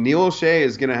 I mean, Neil O'Shea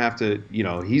is going to have to,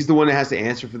 he's the one that has to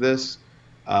answer for this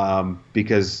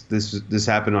because this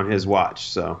happened on his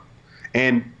watch. So,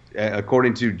 and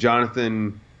according to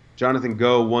Jonathan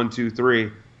Go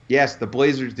 123. Yes, the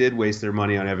Blazers did waste their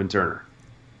money on Evan Turner.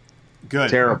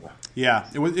 Good. Terrible. Yeah,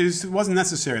 it wasn't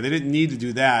necessary. They didn't need to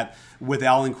do that with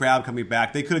Alan Crabb coming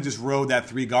back. They could have just rode that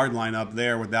 3-guard line up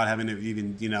there without having to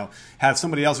even have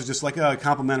somebody else who's just like a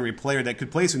complimentary player that could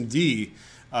play some D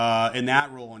in that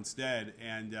role instead.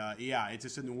 And it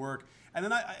just didn't work. And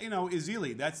then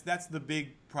Ezeli, that's the big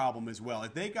problem as well.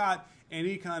 If they got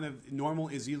any kind of normal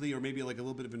Ezeli or maybe like a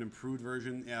little bit of an improved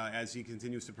version as he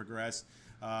continues to progress,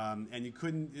 and you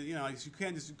couldn't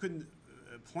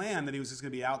plan that he was just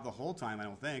going to be out the whole time. I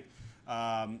don't think.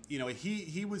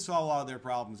 He would solve a lot of their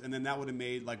problems, and then that would have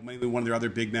made like maybe one of their other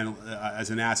big men as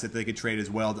an asset they could trade as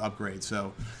well to upgrade.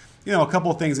 So, a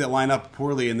couple of things that line up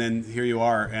poorly, and then here you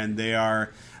are, and are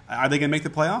they going to make the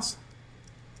playoffs?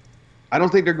 I don't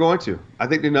think they're going to. I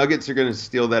think the Nuggets are going to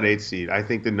steal that 8th seed. I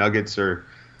think the Nuggets are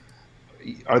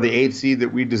the 8th seed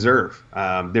that we deserve.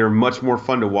 They're much more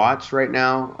fun to watch right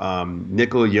now.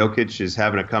 Nikola Jokic is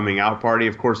having a coming out party.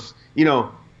 Of course,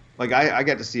 like I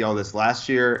got to see all this last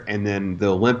year, and then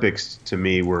the Olympics to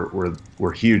me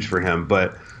were huge for him.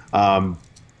 But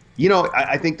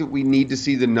I think that we need to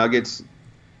see the Nuggets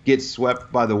get swept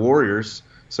by the Warriors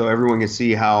so everyone can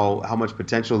see how much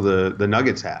potential the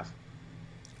Nuggets have.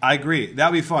 I agree.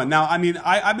 That'd be fun. Now, I mean,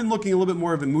 I've been looking a little bit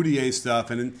more of the Moutier stuff,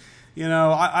 and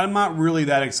I'm not really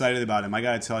that excited about him. I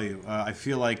got to tell you, I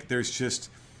feel like there's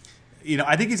just,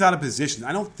 I think he's out of position.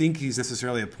 I don't think he's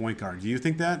necessarily a point guard. Do you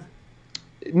think that?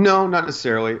 No, not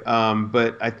necessarily.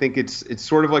 But I think it's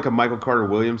sort of like a Michael Carter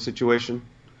Williams situation,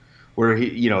 where he,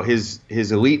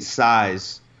 his elite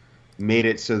size made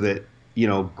it so that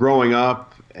growing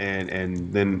up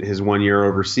and then his 1 year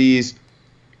overseas,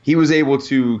 he was able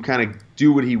to kind of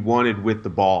do what he wanted with the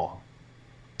ball,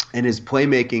 and his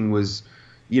playmaking was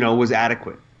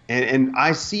adequate. And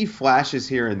I see flashes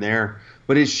here and there,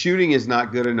 but his shooting is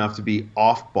not good enough to be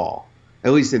off ball,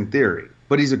 at least in theory.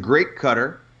 But he's a great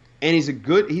cutter, and he's a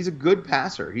good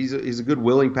passer. He's a good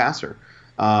willing passer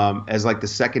as like the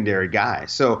secondary guy.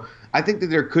 So I think that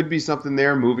there could be something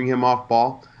there moving him off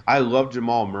ball. I love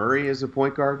Jamal Murray as a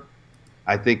point guard.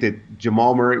 I think that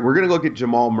Jamal Murray, we're going to look at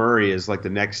Jamal Murray as like the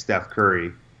next Steph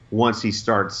Curry once he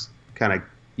starts kind of,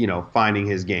 finding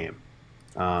his game.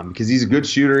 Because he's a good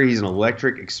shooter. He's an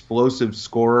electric, explosive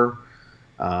scorer.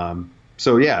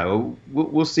 So, yeah,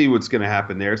 we'll see what's going to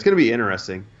happen there. It's going to be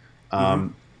interesting.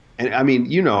 And, I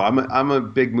mean, I'm a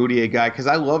big Moutier guy because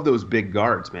I love those big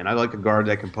guards, man. I like a guard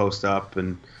that can post up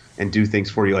and do things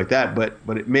for you like that,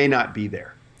 but it may not be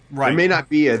there. Right. It may not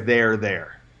be a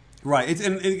there. Right.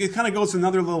 It kind of goes to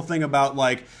another little thing about,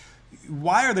 like,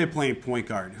 why are they playing point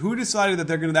guard? Who decided that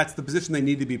that's the position they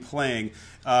need to be playing?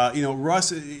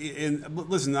 Russ,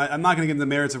 listen, I'm not going to get into the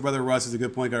merits of whether Russ is a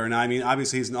good point guard or not. I mean,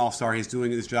 obviously he's an all-star. He's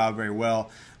doing his job very well.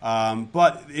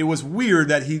 But it was weird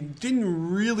that he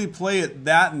didn't really play it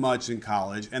that much in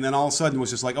college, and then all of a sudden was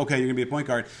just like, okay, you're going to be a point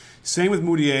guard. Same with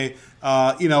Moutier,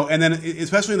 and then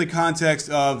especially in the context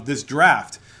of this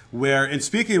draft. And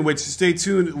speaking of which, stay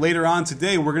tuned later on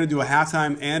today. We're going to do a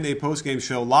halftime and a postgame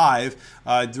show live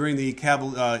during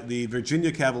the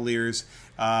Virginia Cavaliers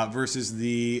versus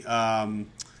the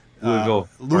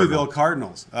Louisville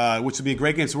Cardinals, which will be a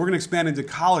great game. So we're going to expand into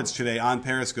college today on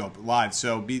Periscope live.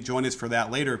 So join us for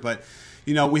that later. But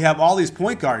we have all these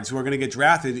point guards who are going to get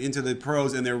drafted into the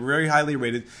pros, and they're very highly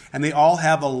rated, and they all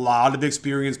have a lot of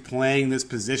experience playing this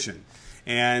position.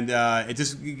 And it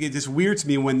just weird to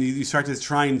me when you start to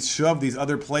try and shove these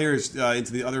other players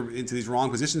into these wrong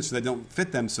positions so they don't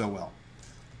fit them so well.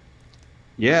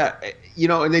 Yeah,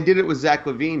 and they did it with Zach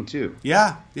LaVine too.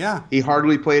 Yeah. He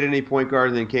hardly played any point guard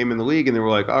and then came in the league, and they were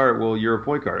like, all right, well, you're a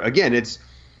point guard. Again, it's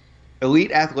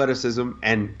elite athleticism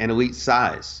and elite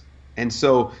size. And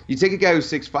so you take a guy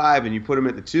who's 6'5" and you put him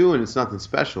at the 2, and it's nothing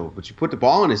special. But you put the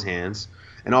ball in his hands,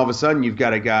 and all of a sudden you've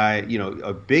got a guy,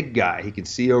 a big guy. He can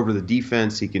see over the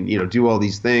defense. He can, do all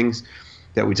these things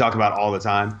that we talk about all the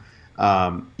time.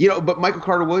 But Michael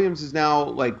Carter-Williams is now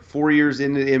like 4 years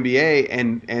into the NBA,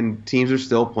 and teams are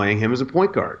still playing him as a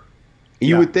point guard.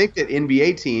 You would think that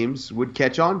NBA teams would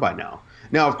catch on by now.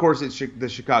 Now, of course, it's the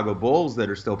Chicago Bulls that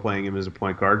are still playing him as a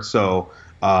point guard. So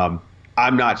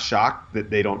I'm not shocked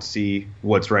that they don't see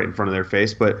what's right in front of their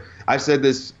face. But I've said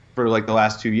this for like the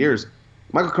last 2 years.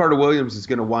 Michael Carter-Williams is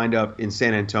going to wind up in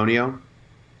San Antonio,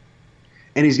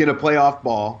 and he's going to play off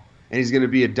ball, and he's going to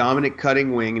be a dominant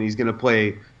cutting wing, and he's going to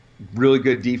play really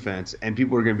good defense, and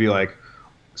people are going to be like,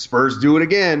 Spurs do it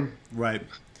again. Right.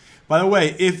 By the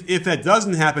way, if that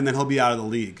doesn't happen, then he'll be out of the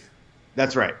league.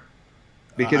 That's right.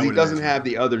 Because he doesn't have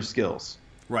the other skills.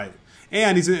 Right.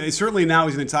 And he's in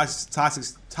a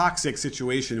toxic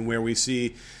situation where we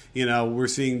see, we're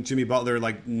seeing Jimmy Butler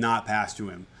like not pass to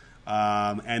him.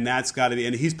 And that's got to be,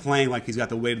 and he's playing like he's got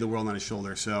the weight of the world on his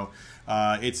shoulder. So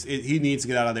he needs to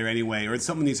get out of there anyway, or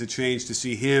something needs to change to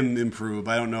see him improve.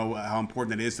 I don't know how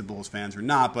important that is to Bulls fans or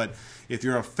not, but if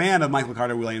you're a fan of Michael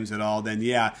Carter-Williams at all, then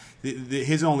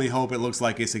his only hope, it looks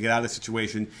like, is to get out of the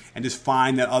situation and just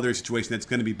find that other situation that's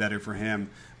going to be better for him.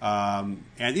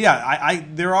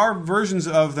 There are versions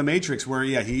of the Matrix where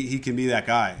he can be that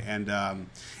guy, and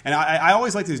I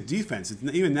always liked his defense.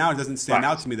 Even now it doesn't stand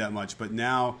out to me that much, but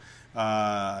now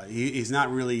he's not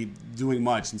really doing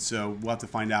much, and so we'll have to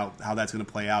find out how that's going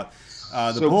to play out.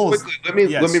 The Bulls. Quickly,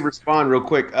 let me respond real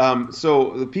quick.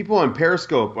 So the people on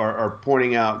Periscope are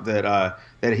pointing out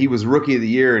that he was Rookie of the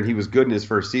Year and he was good in his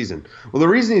first season. Well, the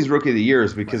reason he's Rookie of the Year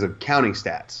is because of counting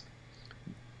stats.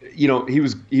 He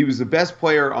was the best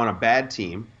player on a bad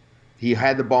team. He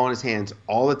had the ball in his hands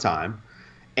all the time,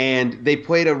 and they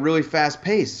played a really fast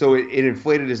pace, so it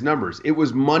inflated his numbers. It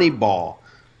was money ball.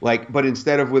 But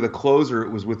instead of with a closer, it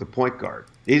was with a point guard.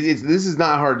 This is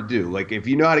not hard to do. Like, if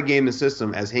you know how to game the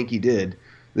system, as Hinkie did,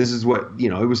 this is what,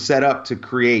 it was set up to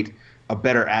create a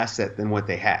better asset than what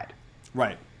they had.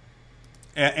 Right.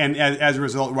 And as a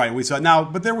result, right, we saw now,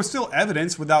 but there was still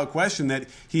evidence, without question, that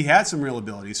he had some real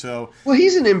ability. So, well,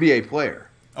 he's an NBA player.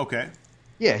 Okay.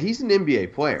 Yeah, he's an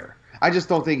NBA player. I just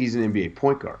don't think he's an NBA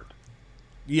point guard.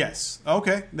 Yes.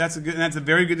 Okay. That's a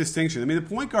very good distinction. I mean, the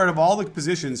point guard of all the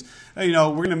positions, you know,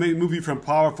 we're going to move you from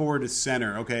power forward to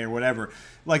center, okay, or whatever.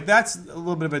 Like that's a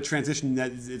little bit of a transition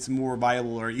that it's more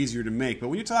viable or easier to make. But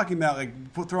when you're talking about like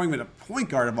throwing him at a point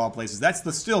guard of all places, that's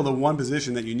still the one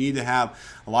position that you need to have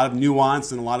a lot of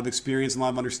nuance and a lot of experience and a lot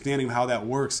of understanding of how that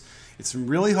works. It's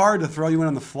really hard to throw you in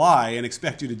on the fly and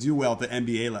expect you to do well at the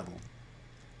NBA level.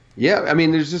 Yeah, I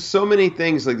mean, there's just so many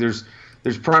things. Like there's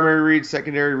primary reads,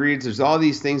 secondary reads. There's all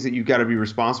these things that you've got to be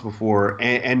responsible for.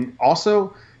 And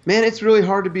also, man, it's really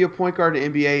hard to be a point guard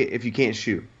in the NBA if you can't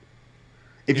shoot.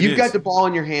 If you've got the ball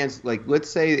in your hands, like let's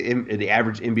say the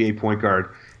average NBA point guard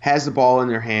has the ball in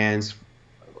their hands.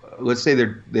 Let's say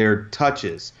their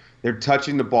touches. They're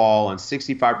touching the ball on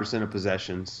 65% of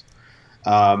possessions.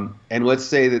 And let's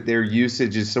say that their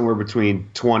usage is somewhere between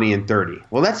 20 and 30.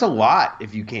 Well, that's a lot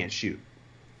if you can't shoot.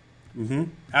 Mm-hmm.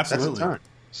 Absolutely. That's a ton.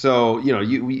 So, you know,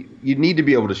 you need to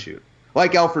be able to shoot.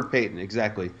 Like Elfrid Payton,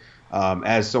 exactly.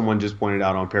 As someone just pointed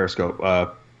out on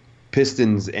Periscope.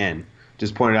 Pistons N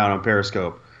just pointed out on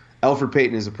Periscope. Elfrid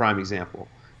Payton is a prime example.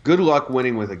 Good luck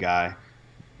winning with a guy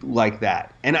like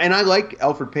that. And I like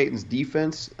Elfrid Payton's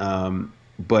defense,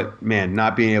 but, man,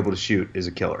 not being able to shoot is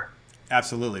a killer.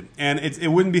 Absolutely. And it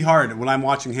wouldn't be hard when I'm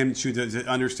watching him shoot to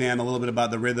understand a little bit about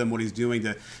the rhythm, what he's doing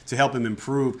to help him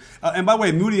improve. And by the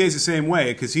way, Moutier's the same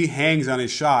way because he hangs on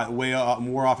his shot way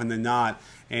more often than not.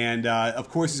 And, of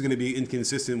course, he's going to be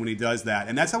inconsistent when he does that.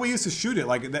 And that's how we used to shoot it.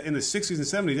 Like in the 60s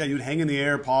and 70s, yeah, you'd hang in the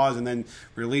air, pause, and then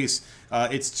release.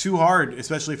 It's too hard,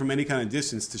 especially from any kind of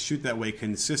distance, to shoot that way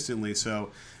consistently.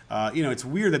 So, you know, it's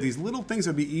weird that these little things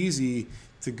would be easy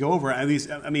to go over. At least,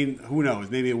 I mean, who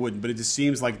knows? Maybe it wouldn't, but it just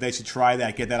seems like they should try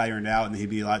that, get that ironed out, and he'd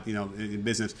be a lot, you know, in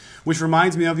business. Which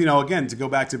reminds me of, you know, again, to go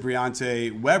back to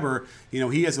Briante Weber, you know,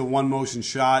 he has a one-motion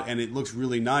shot, and it looks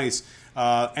really nice.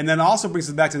 And then also brings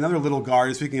us back to another little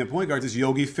guard. Speaking of point guards, is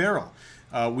Yogi Ferrell.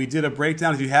 We did a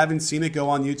breakdown. If you haven't seen it, go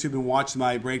on YouTube and watch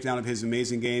my breakdown of his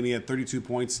amazing game. He had 32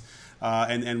 points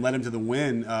and led him to the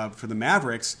win for the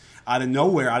Mavericks. Out of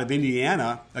nowhere, out of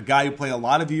Indiana, a guy who played a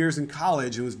lot of years in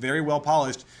college and was very well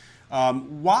polished.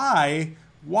 Why,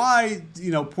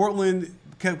 you know, Portland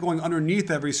kept going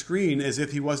underneath every screen as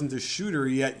if he wasn't a shooter,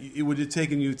 yet it would have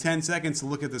taken you 10 seconds to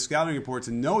look at the scouting reports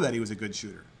and know that he was a good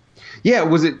shooter. Yeah,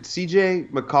 was it C.J.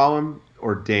 McCollum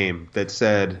or Dame that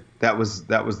said that was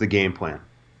the game plan?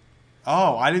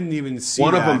 Oh, I didn't even see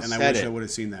One that, of them and I said wish it. I would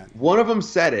have seen that. One of them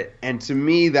said it, and to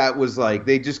me that was like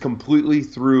they just completely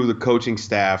threw the coaching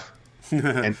staff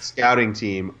and scouting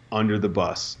team under the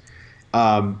bus.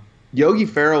 Yogi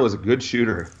Ferrell is a good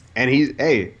shooter, and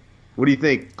what do you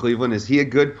think, Cleveland? Is he a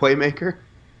good playmaker?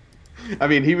 I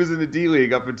mean, he was in the D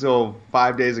League up until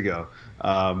 5 days ago,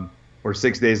 or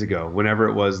 6 days ago, whenever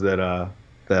it was that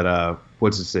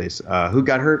what's his face? Who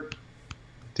got hurt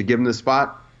to give him the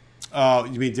spot?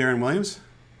 You mean Darren Williams?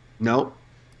 No.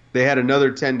 They had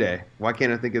another 10-day. Why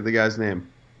can't I think of the guy's name?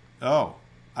 Oh,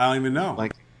 I don't even know.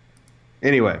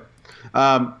 Anyway,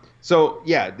 so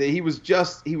yeah, he was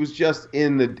just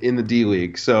in the D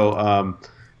League. So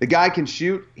the guy can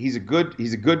shoot. He's a good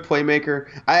playmaker.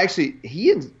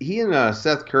 He and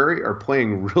Seth Curry are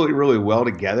playing really, really well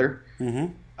together. Mm-hmm.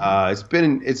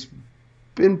 It's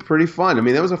been pretty fun. I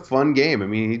mean, that was a fun game. I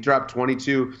mean, he dropped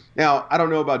 22. Now, I don't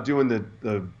know about doing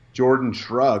the Jordan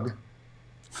shrug.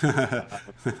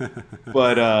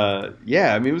 But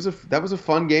yeah, I mean, that was a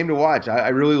fun game to watch. I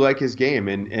really like his game,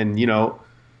 and you know,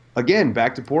 again,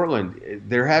 back to Portland,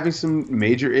 they're having some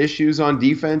major issues on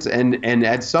defense, and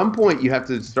at some point you have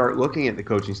to start looking at the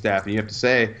coaching staff, and you have to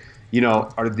say, you know,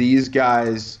 are these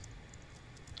guys?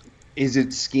 Is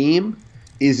it scheme?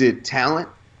 Is it talent?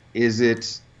 Is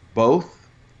it both?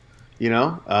 You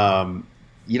know,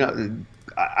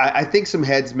 I think some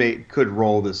heads could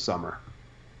roll this summer.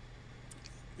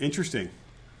 Interesting.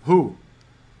 Who?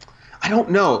 I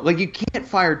don't know. Like, you can't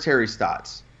fire Terry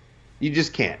Stotts. You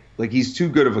just can't. Like, he's too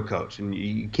good of a coach, and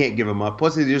you can't give him up.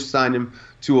 Plus, they just signed him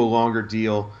to a longer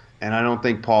deal, and I don't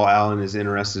think Paul Allen is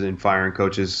interested in firing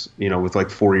coaches, you know, with like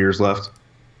 4 years left.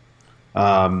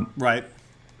 Right.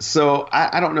 So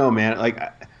I don't know, man. Like,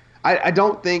 I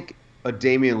don't think a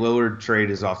Damian Lillard trade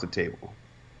is off the table.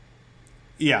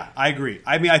 Yeah, I agree.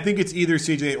 I mean, I think it's either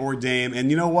CJ or Dame. And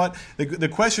you know what? The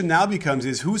question now becomes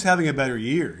is who's having a better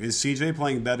year? Is CJ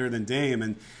playing better than Dame?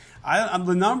 And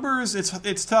the numbers,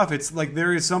 it's tough. It's like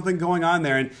there is something going on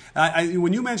there. And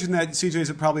when you mentioned that CJ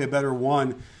is probably a better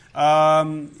one,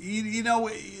 It's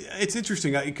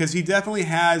interesting because he definitely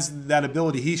has that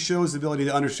ability. He shows the ability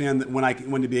to understand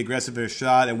when to be aggressive at a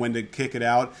shot and when to kick it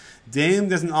out. Dame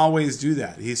doesn't always do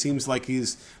that. He seems like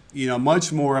he's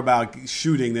much more about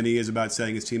shooting than he is about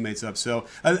setting his teammates up. So,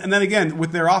 and then again,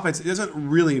 with their offense, it doesn't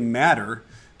really matter.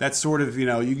 That's sort of, you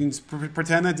can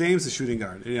pretend that Dame's the shooting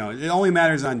guard. It only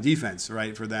matters on defense,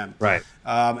 right, for them. Right.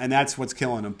 And that's what's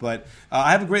killing them. But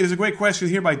there's a great question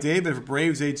here by David for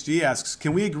Braves HD asks,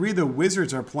 can we agree the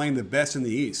Wizards are playing the best in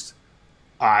the East?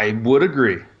 I would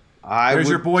agree. There's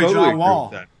your boy, totally John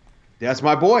Wall. That's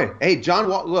my boy. Hey, John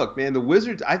Wall, look, man,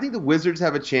 I think the Wizards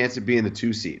have a chance of being the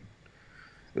 2 seed.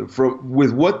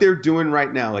 With what they're doing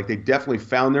right now, like they definitely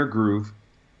found their groove.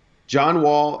 John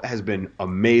Wall has been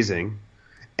amazing.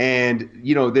 And,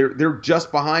 they're just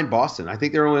behind Boston. I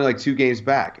think they're only like 2 games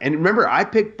back. And remember, I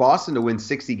picked Boston to win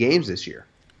 60 games this year.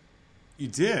 You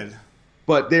did.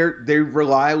 But they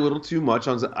rely a little too much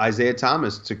on Isaiah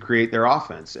Thomas to create their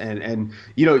offense. And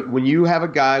when you have a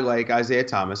guy like Isaiah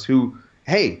Thomas who,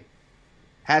 hey,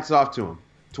 hats off to him.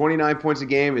 29 points a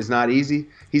game is not easy.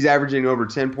 He's averaging over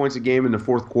 10 points a game in the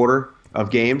fourth quarter of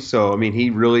games. So, I mean,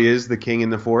 he really is the king in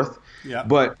the fourth. Yeah.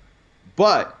 But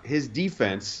his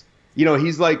defense –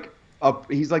 he's like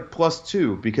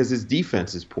 +2 because his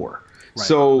defense is poor. Right.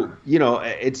 So,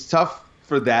 it's tough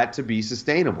for that to be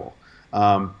sustainable.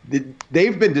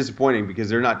 They've been disappointing because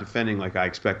they're not defending like I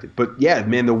expected. But, yeah,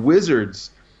 man, the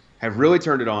Wizards have really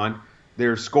turned it on.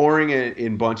 They're scoring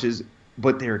in bunches,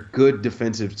 but they're a good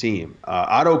defensive team.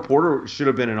 Otto Porter should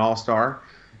have been an all-star.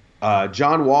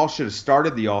 John Wall should have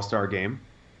started the all-star game.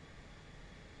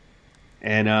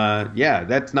 And,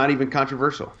 that's not even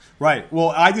controversial. Right. Well,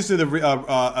 I just did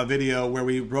a video where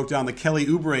we broke down the Kelly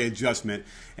Oubre adjustment.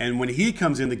 And when he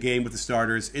comes in the game with the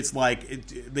starters, it's like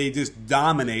they just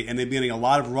dominate. And they've been getting a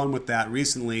lot of run with that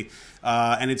recently.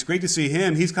 And it's great to see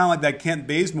him. He's kind of like that Kent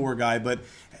Bazemore guy. But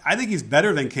I think he's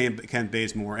better than Kent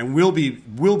Bazemore and will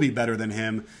be better than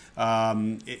him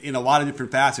in a lot of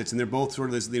different facets. And they're both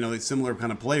sort of this, similar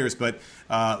kind of players. But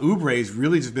Oubre's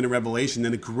really just been a revelation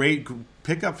and a great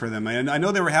pickup for them. And I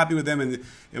know they were happy with them and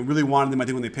really wanted them, I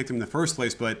think, when they picked him in the first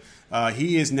place. But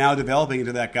he is now developing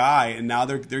into that guy, and now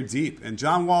they're deep. And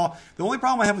John Wall, the only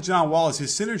problem I have with John Wall is his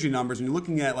synergy numbers, when you're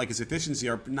looking at like his efficiency,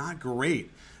 are not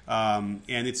great. And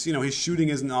it's, his shooting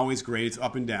isn't always great. It's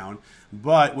up and down.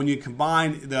 But when you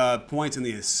combine the points and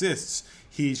the assists,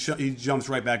 he jumps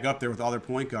right back up there with other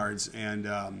point guards, and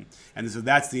so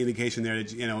that's the indication there that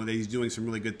that he's doing some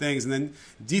really good things. And then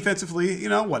defensively,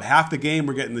 half the game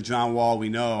we're getting the John Wall we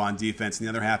know on defense, and the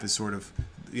other half is sort of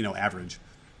average.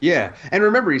 Yeah, and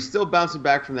remember, he's still bouncing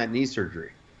back from that knee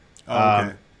surgery. Oh,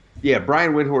 okay. Yeah,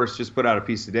 Brian Windhorst just put out a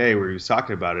piece today where he was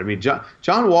talking about it. I mean,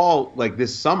 John Wall, like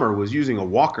this summer, was using a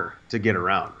walker to get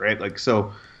around, right? Like,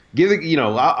 so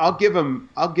I'll give him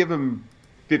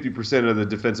 50% of the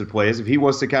defensive plays. If he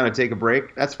wants to kind of take a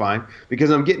break, that's fine, because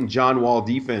I'm getting John Wall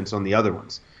defense on the other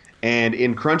ones. And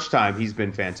in crunch time, he's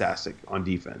been fantastic on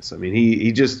defense. I mean,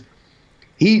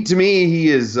 to me, he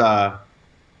is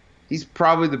he's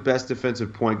probably the best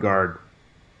defensive point guard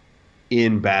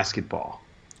in basketball.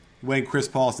 When Chris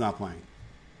Paul's not playing.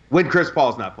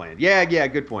 Yeah,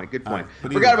 good point.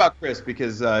 Forgot about Chris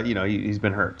because he's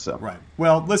been hurt. So right.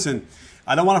 Well, listen,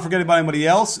 I don't want to forget about anybody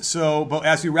else. So, but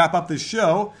as we wrap up this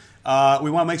show, we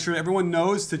want to make sure everyone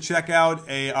knows to check out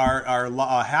our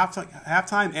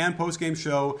halftime and postgame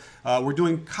show. We're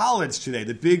doing college today,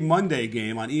 the big Monday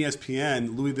game on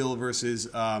ESPN, Louisville versus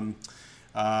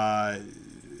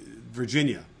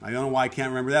Virginia. I don't know why I can't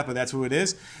remember that, but that's who it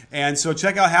is. And so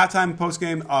check out halftime and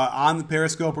postgame on the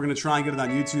Periscope. We're going to try and get it on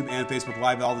YouTube and Facebook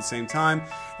Live all at the same time.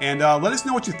 And let us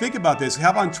know what you think about this.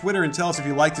 Hop on Twitter and tell us if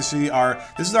you'd like to see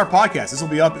this is our podcast. This will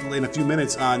be up in a few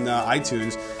minutes on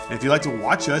iTunes. And if you'd like to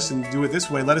watch us and do it this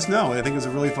way, let us know. I think it was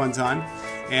a really fun time.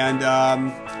 And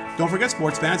don't forget,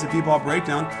 sports fans, at B-Ball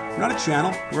Breakdown, we're not a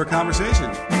channel, we're a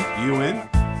conversation. You in?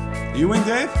 You in,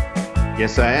 Dave?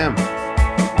 Yes, I am.